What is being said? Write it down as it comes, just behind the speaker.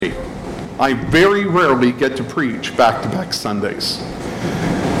I very rarely get to preach back-to-back Sundays.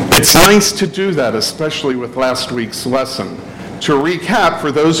 It's nice to do that, especially with last week's lesson. To recap,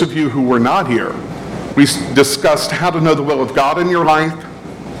 for those of you who were not here, we discussed how to know the will of God in your life,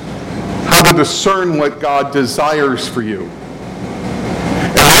 how to discern what God desires for you.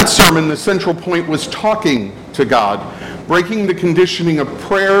 In that sermon, the central point was talking to God, breaking the conditioning of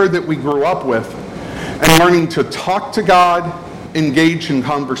prayer that we grew up with, and learning to talk to God, engage in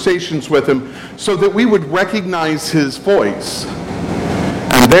conversations with him, so that we would recognize his voice,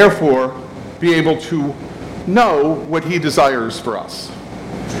 and therefore be able to know what he desires for us.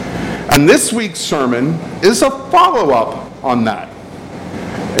 And this week's sermon is a follow-up on that.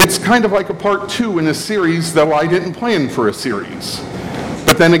 It's kind of like a part 2 in a series, though I didn't plan for a series.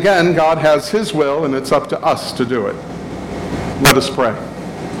 But then again, God has his will, and it's up to us to do it. Let us pray.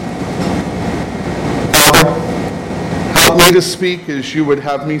 Father, help me to speak as you would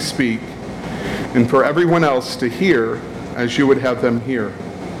have me speak, and for everyone else to hear as you would have them hear.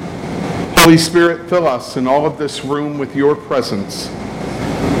 Holy Spirit, fill us in all of this room with your presence,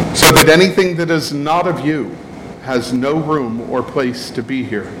 so that anything that is not of you has no room or place to be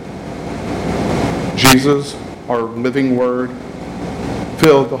here. Jesus, our living word,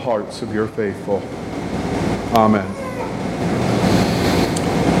 fill the hearts of your faithful. Amen.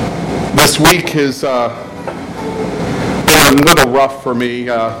 This week has been a little rough for me.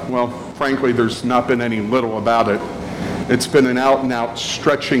 Frankly, there's not been any little about it. It's been an out-and-out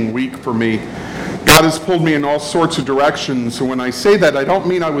stretching week for me. God has pulled me in all sorts of directions, and when I say that, I don't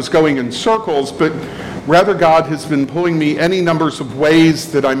mean I was going in circles, but rather God has been pulling me any numbers of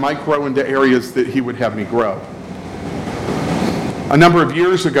ways that I might grow into areas that he would have me grow. A number of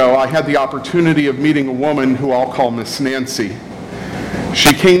years ago, I had the opportunity of meeting a woman who I'll call Miss Nancy.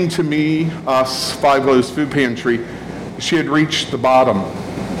 She came to me, us, Five Loaves Food Pantry. She had reached the bottom.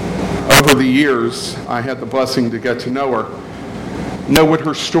 Over the years, I had the blessing to get to know her, know what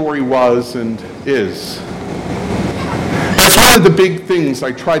her story was and is. That's one of the big things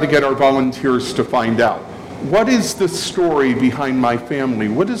I try to get our volunteers to find out. What is the story behind my family?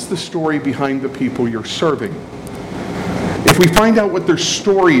 What is the story behind the people you're serving? If we find out what their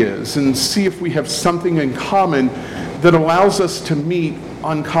story is and see if we have something in common that allows us to meet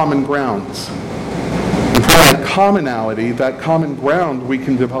on common grounds. And for that commonality, that common ground, we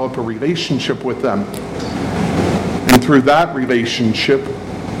can develop a relationship with them. And through that relationship,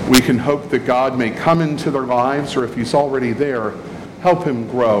 we can hope that God may come into their lives, or if he's already there, help him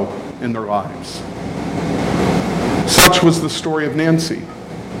grow in their lives. Such was the story of Nancy.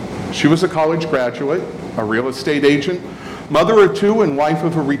 She was a college graduate, a real estate agent, mother of 2 and wife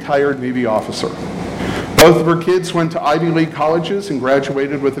of a retired Navy officer. Both of her kids went to Ivy League colleges and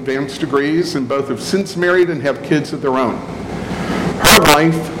graduated with advanced degrees, and both have since married and have kids of their own. Her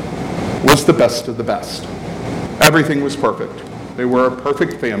life was the best of the best. Everything was perfect. They were a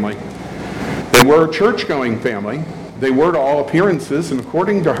perfect family. They were a church-going family. They were to all appearances, and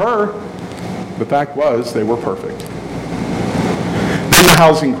according to her, the fact was they were perfect. Then the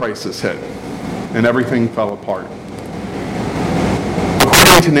housing crisis hit, and everything fell apart.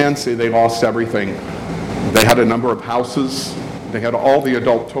 According to Nancy, they lost everything. They had a number of houses. They had all the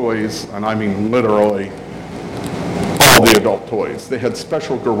adult toys, and I mean literally all the adult toys. They had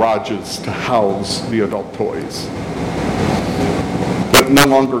special garages to house the adult toys. But no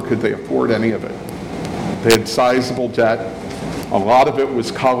longer could they afford any of it. They had sizable debt. A lot of it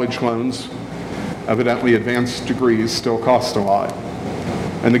was college loans. Evidently, advanced degrees still cost a lot.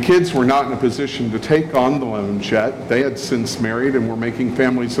 And the kids were not in a position to take on the loans yet. They had since married and were making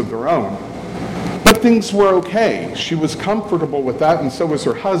families of their own. But things were okay. She was comfortable with that, and so was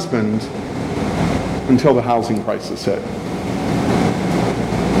her husband, until the housing crisis hit.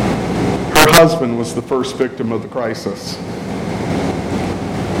 Her husband was the first victim of the crisis.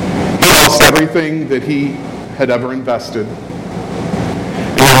 He lost everything that he had ever invested,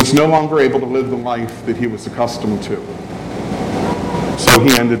 and he was no longer able to live the life that he was accustomed to. So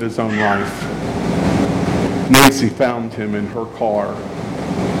he ended his own life. Nancy found him in her car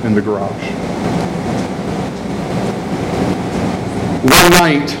in the garage. One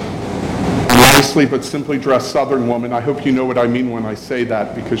night, a nicely but simply dressed Southern woman, I hope you know what I mean when I say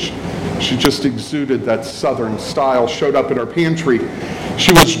that, because she just exuded that Southern style, showed up at our pantry.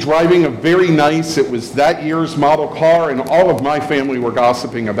 She was driving a very nice, it was that year's model car, and all of my family were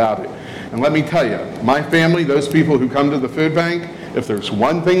gossiping about it. And let me tell you, my family, those people who come to the food bank, if there's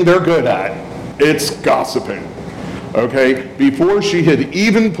one thing they're good at, it's gossiping. Okay, before she had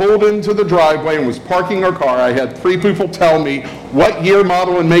even pulled into the driveway and was parking her car, I had 3 people tell me what year,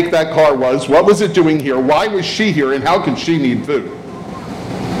 model, and make that car was, what was it doing here, why was she here, and how could she need food?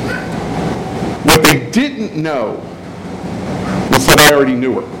 didn't know was that I already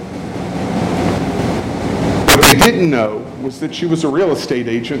knew her. What they didn't know was that she was a real estate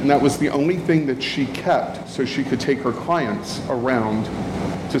agent, and that was the only thing that she kept so she could take her clients around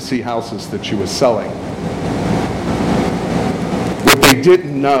to see houses that she was selling. What they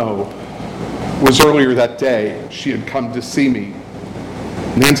didn't know was earlier that day, she had come to see me.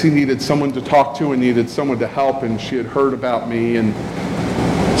 Nancy needed someone to talk to and needed someone to help, and she had heard about me, and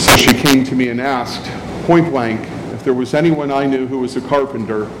so she came to me and asked, point blank, if there was anyone I knew who was a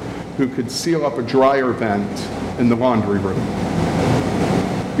carpenter who could seal up a dryer vent in the laundry room,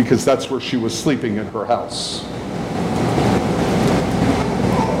 because that's where she was sleeping in her house.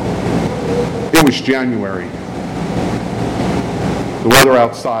 It was January. The weather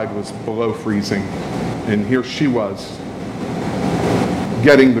outside was below freezing, and here she was,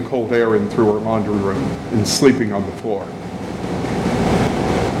 getting the cold air in through her laundry room and sleeping on the floor.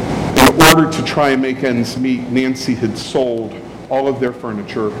 In order to try and make ends meet, Nancy had sold all of their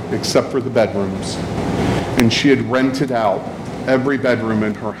furniture except for the bedrooms, and she had rented out every bedroom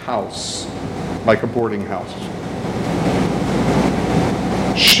in her house like a boarding house.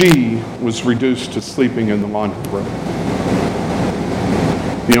 She was reduced to sleeping in the laundry room.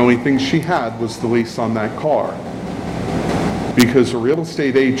 The only thing she had was the lease on that car, because a real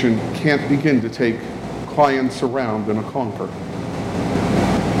estate agent can't begin to take clients around in a clunker.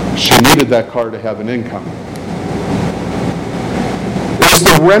 She needed that car to have an income. It was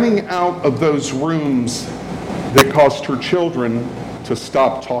the renting out of those rooms that caused her children to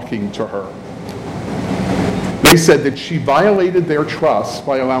stop talking to her. They said that she violated their trust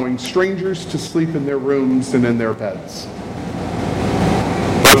by allowing strangers to sleep in their rooms and in their beds.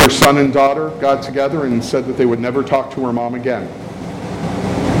 Both her son and daughter got together and said that they would never talk to her mom again.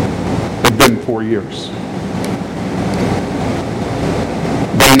 It had been 4 years.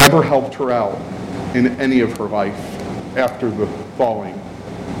 They never helped her out in any of her life after the falling.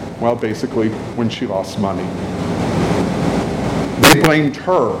 Well, basically, when she lost money. They blamed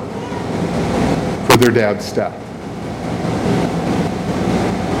her for their dad's death.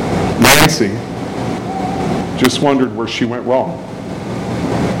 Nancy just wondered where she went wrong.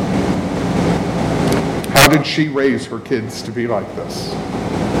 How did she raise her kids to be like this?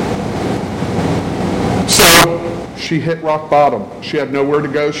 So she hit rock bottom. She had nowhere to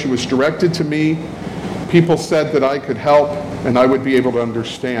go. She was directed to me. People said that I could help and I would be able to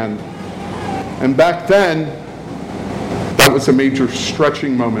understand. And back then, that was a major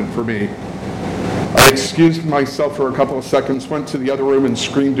stretching moment for me. I excused myself for a couple of seconds, went to the other room and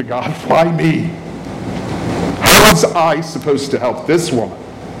screamed to God, why me? How was I supposed to help this woman?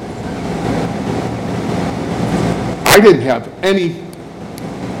 I didn't have any,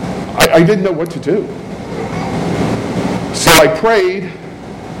 I didn't know what to do. So I prayed,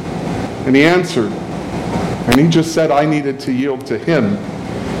 and he answered. And he just said I needed to yield to him.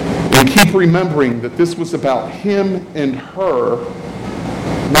 And keep remembering that this was about him and her,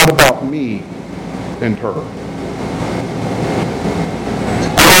 not about me and her.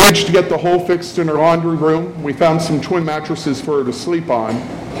 I managed to get the hole fixed in her laundry room. We found some twin mattresses for her to sleep on.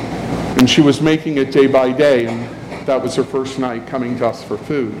 And she was making it day by day. And that was her first night coming to us for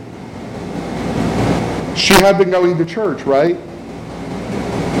food. She had been going to church, right?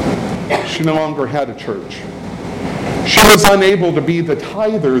 She no longer had a church. She was unable to be the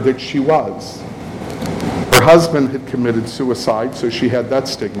tither that she was. Her husband had committed suicide, so she had that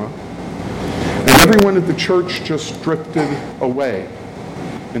stigma. And everyone at the church just drifted away.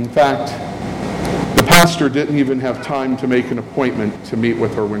 In fact, the pastor didn't even have time to make an appointment to meet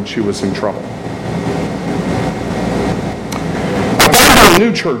with her when she was in trouble. I found her a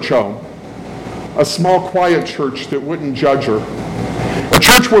new church home, a small, quiet church that wouldn't judge her. A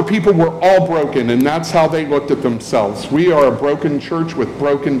church where people were all broken, and that's how they looked at themselves. We are a broken church with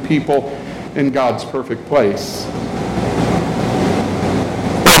broken people in God's perfect place.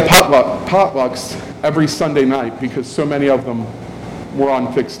 They had potlucks every Sunday night because so many of them were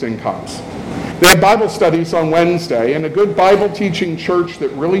on fixed incomes. They had Bible studies on Wednesday, and a good Bible teaching church that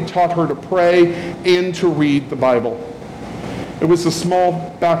really taught her to pray and to read the Bible. It was a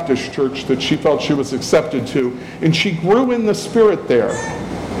small Baptist church that she felt she was accepted to, and she grew in the Spirit there.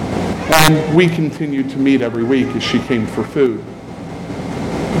 And we continued to meet every week as she came for food.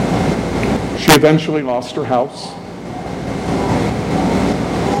 She eventually lost her house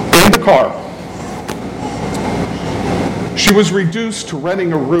and the car. She was reduced to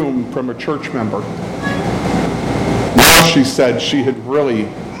renting a room from a church member. Now she said she had really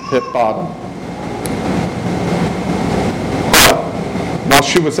hit bottom. While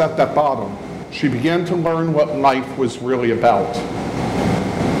she was at that bottom, she began to learn what life was really about.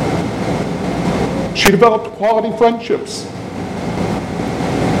 She She developed quality friendships.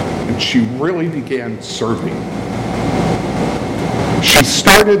 And she really began serving. She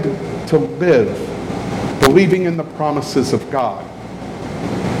started to live believing in the promises of God,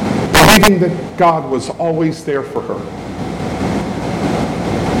 believing that God was always there for her,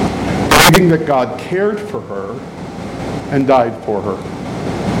 believing that God cared for her and died for her,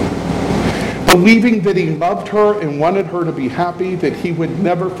 believing that he loved her and wanted her to be happy, that he would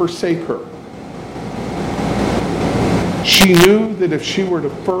never forsake her. She knew that if she were to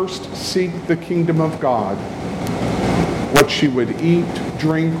first seek the kingdom of God, what she would eat,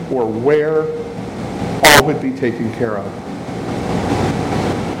 drink, or wear, all would be taken care of.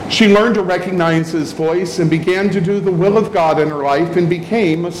 She learned to recognize his voice and began to do the will of God in her life and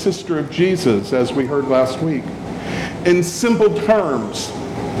became a sister of Jesus, as we heard last week. In simple terms,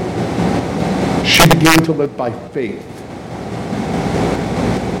 she began to live by faith,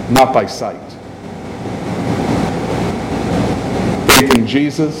 not by sight. Faith in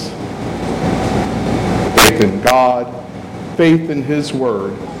Jesus, faith in God, faith in his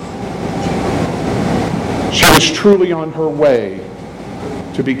word. She was truly on her way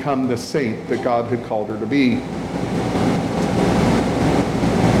to become the saint that God had called her to be.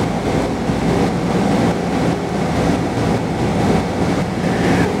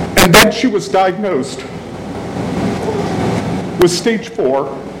 And then she was diagnosed with stage 4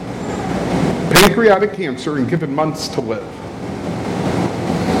 pancreatic cancer and given months to live.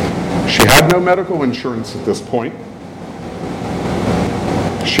 She had no medical insurance at this point.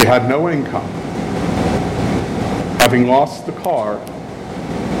 She had no income. Having lost the car,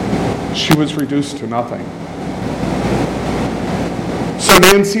 she was reduced to nothing. So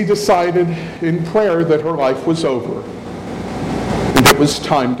Nancy decided in prayer that her life was over and it was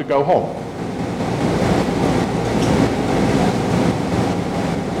time to go home.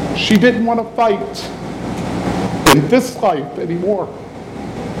 She didn't want to fight in this life anymore.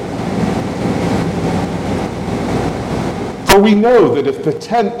 For we know that if the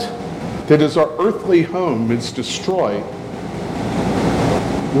tent that is our earthly home is destroyed,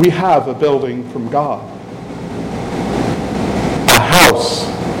 we have a building from God. A house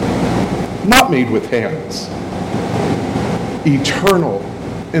not made with hands, eternal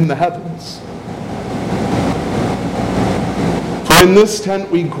in the heavens. For in this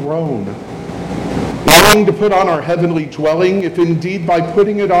tent we groan, longing to put on our heavenly dwelling, if indeed by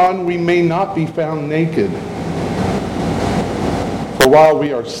putting it on we may not be found naked. For while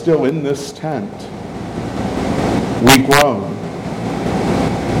we are still in this tent, we groan,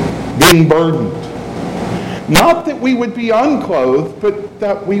 being burdened. Not that we would be unclothed, but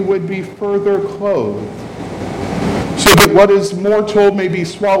that we would be further clothed, so that what is mortal may be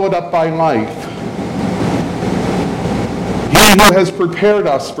swallowed up by life. He who has prepared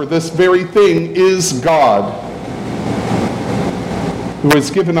us for this very thing is God, who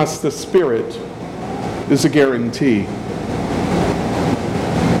has given us the Spirit is a guarantee.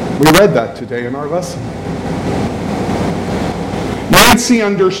 We read that today in our lesson. Nancy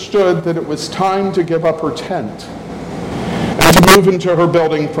understood that it was time to give up her tent and to move into her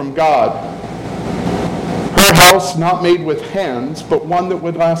building from God. Her house not made with hands, but one that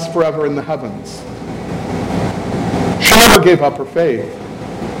would last forever in the heavens. She never gave up her faith.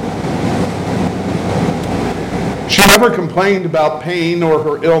 She never complained about pain or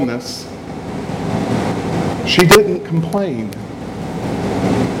her illness. She didn't complain.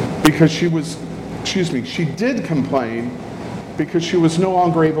 Because she did complain because she was no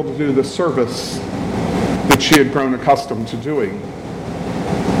longer able to do the service that she had grown accustomed to doing.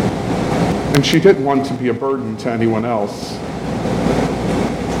 And she didn't want to be a burden to anyone else.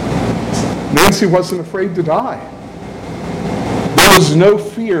 Nancy wasn't afraid to die. There was no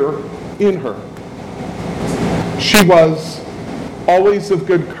fear in her. She was always of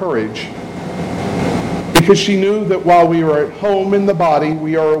good courage, because she knew that while we are at home in the body,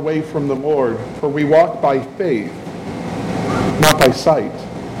 we are away from the Lord, for we walk by faith, not by sight.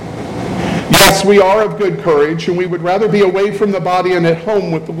 Yes, we are of good courage, and we would rather be away from the body and at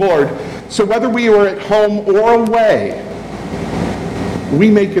home with the Lord. So whether we are at home or away, we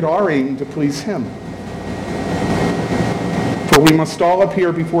make it our aim to please him. For we must all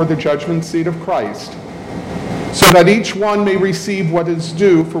appear before the judgment seat of Christ, so that each one may receive what is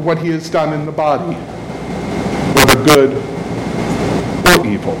due for what he has done in the body, whether good or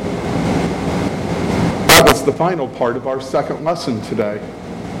evil. That was the final part of our second lesson today.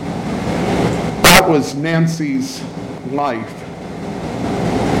 That was Nancy's life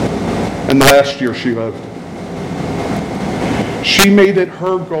and the last year she lived. She made it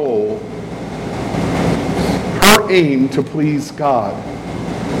her goal, her aim to please God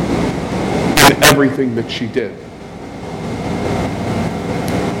in everything that she did.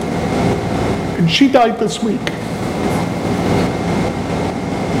 And she died this week.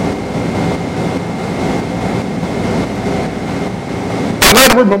 We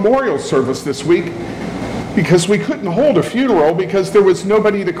had her memorial service this week because we couldn't hold a funeral because there was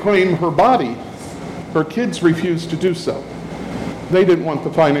nobody to claim her body. Her kids refused to do so. They didn't want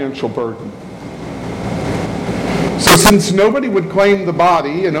the financial burden. So since nobody would claim the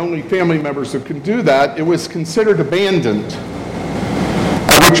body, and only family members that could do that, it was considered abandoned.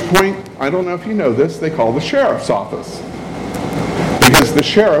 At which point, I don't know if you know this, they call the sheriff's office. Because the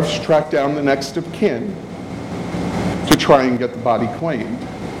sheriffs track down the next of kin to try and get the body claimed.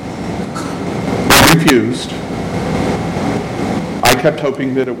 They refused. I kept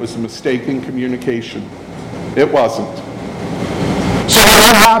hoping that it was a mistake in communication. It wasn't. So when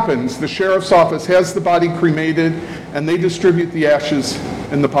that happens, the sheriff's office has the body cremated and they distribute the ashes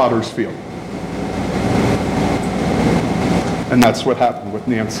in the potter's field. And that's what happened with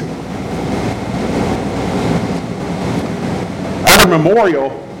Nancy. At her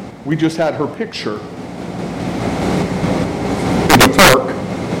memorial, we just had her picture in the park.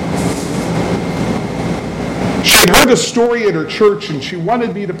 She had heard a story at her church and she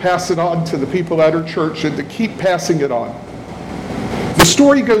wanted me to pass it on to the people at her church and to keep passing it on. The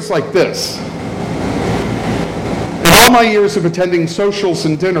story goes like this. In all my years of attending socials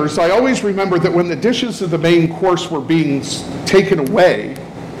and dinners, I always remember that when the dishes of the main course were being taken away,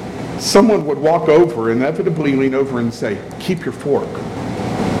 someone would walk over, inevitably lean over and say, "Keep your fork."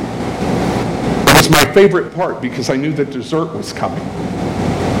 It was my favorite part because I knew that dessert was coming.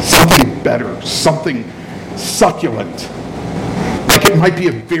 Something better, something succulent. Like it might be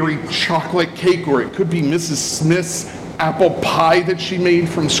a very chocolate cake or it could be Mrs. Smith's apple pie that she made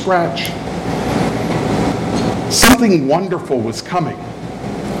from scratch. Something wonderful was coming.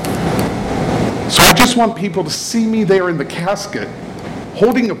 So I just want people to see me there in the casket,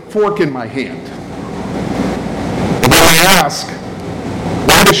 holding a fork in my hand. And when I ask,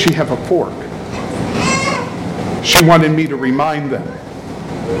 why does she have a fork? She wanted me to remind them,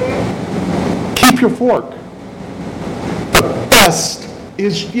 keep your fork. The best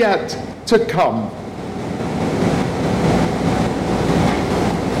is yet to come.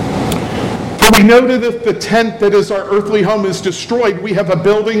 We know that if the tent that is our earthly home is destroyed, we have a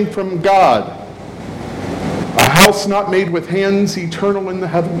building from God, a house not made with hands, eternal in the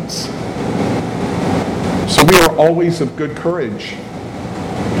heavens. So we are always of good courage.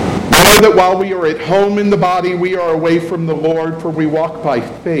 We know that while we are at home in the body, we are away from the Lord, for we walk by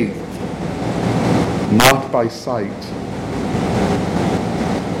faith, not by sight.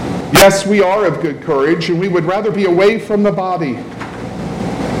 Yes, we are of good courage, and we would rather be away from the body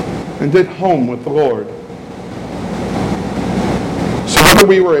and at home with the Lord. So whether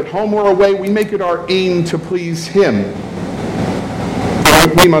we were at home or away, we make it our aim to please Him.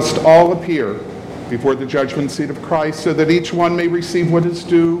 We must all appear before the judgment seat of Christ so that each one may receive what is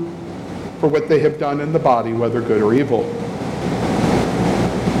due for what they have done in the body, whether good or evil.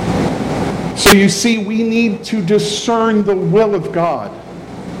 So you see, we need to discern the will of God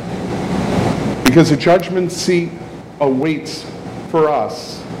because a judgment seat awaits for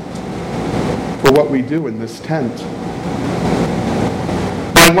us for what we do in this tent.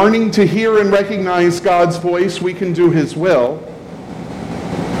 By learning to hear and recognize God's voice, we can do His will.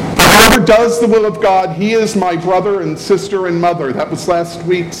 Whoever does the will of God, he is my brother and sister and mother. That was last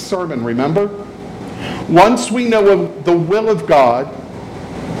week's sermon, remember? Once we know the will of God,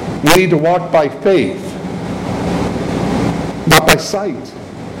 we need to walk by faith, not by sight.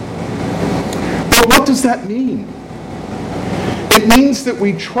 But what does that mean? It means that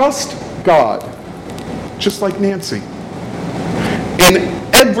we trust God, just like Nancy, in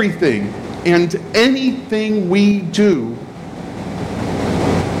everything and anything we do.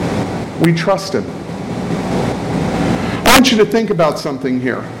 We trust Him. I want you to think about something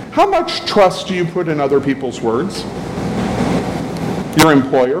here. How much trust do you put in other people's words? Your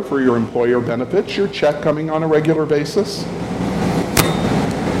employer for your employer benefits, your check coming on a regular basis.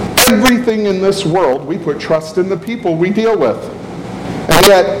 Everything in this world, we put trust in the people we deal with. And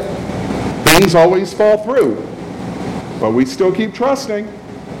yet, things always fall through, but we still keep trusting.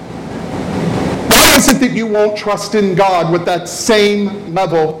 Why is it that you won't trust in God with that same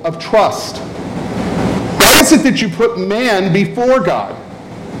level of trust? Why is it that you put man before God?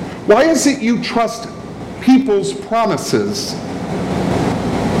 Why is it you trust people's promises,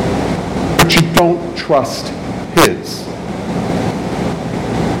 but you don't trust His?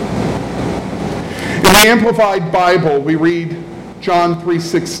 In the Amplified Bible, we read John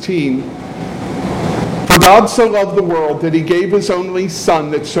 3:16. For God so loved the world that he gave his only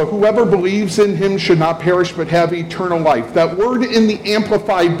Son, that so whoever believes in him should not perish but have eternal life. That word in the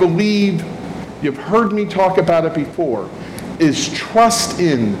Amplified, believe, you've heard me talk about it before, is trust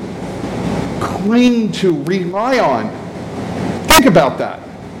in, cling to, rely on. Think about that.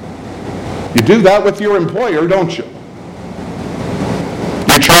 You do that with your employer, don't you?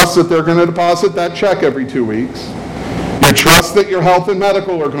 You trust that they're going to deposit that check every 2 weeks. You trust that your health and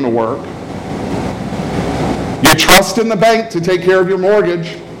medical are going to work. You trust in the bank to take care of your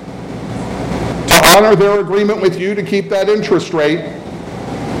mortgage, to honor their agreement with you to keep that interest rate.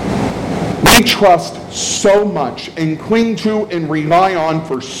 We trust so much and cling to and rely on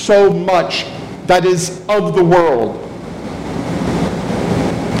for so much that is of the world.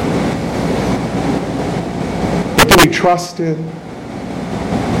 But do we trust in,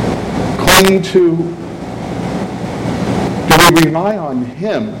 cling to, do we rely on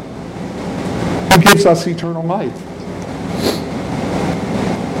him who gives us eternal life?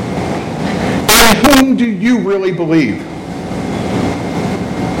 In whom do you really believe?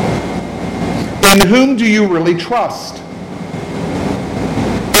 In whom do you really trust?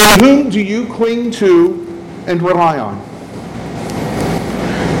 In whom do you cling to and rely on?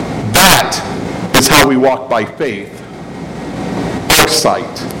 That is how we walk by faith, or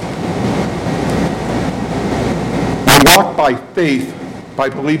sight. We walk by faith by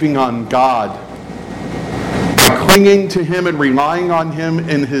believing on God, by clinging to him and relying on him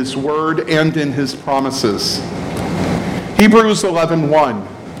in his word and in his promises. Hebrews 11:1.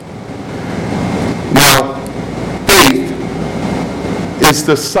 Now, faith is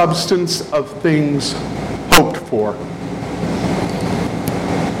the substance of things hoped for,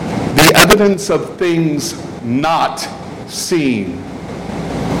 the evidence of things not seen.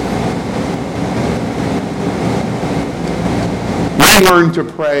 We learn to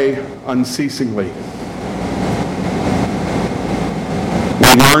pray unceasingly.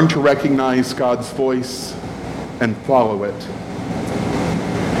 We learn to recognize God's voice and follow it.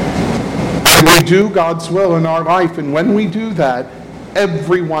 And we do God's will in our life, and when we do that,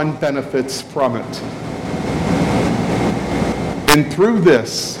 everyone benefits from it. And through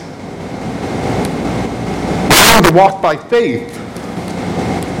this, we learn to walk by faith,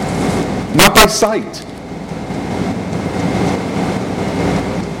 not by sight.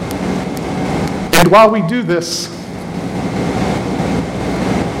 And while we do this,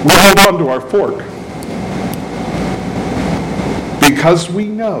 we hold on to our fork, because we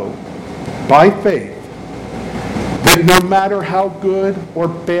know by faith that no matter how good or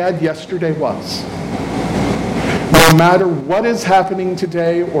bad yesterday was, no matter what is happening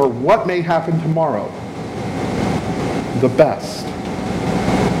today or what may happen tomorrow, the best,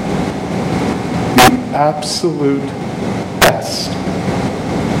 the absolute best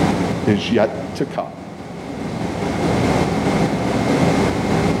is yet to come.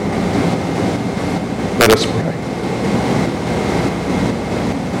 Let us pray.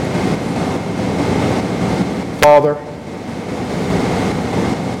 Father,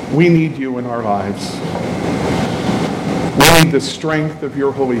 we need you in our lives. We need the strength of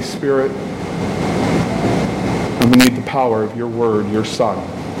your Holy Spirit, and we need the power of your word, your Son.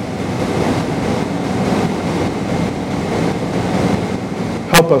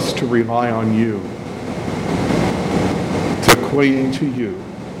 Help us to rely on you, to cling to you.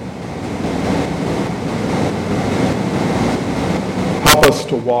 Help us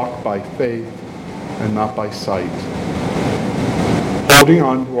to walk by faith and not by sight, holding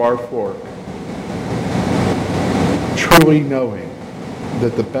on to our fork, truly knowing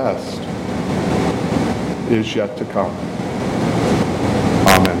that the best is yet to come.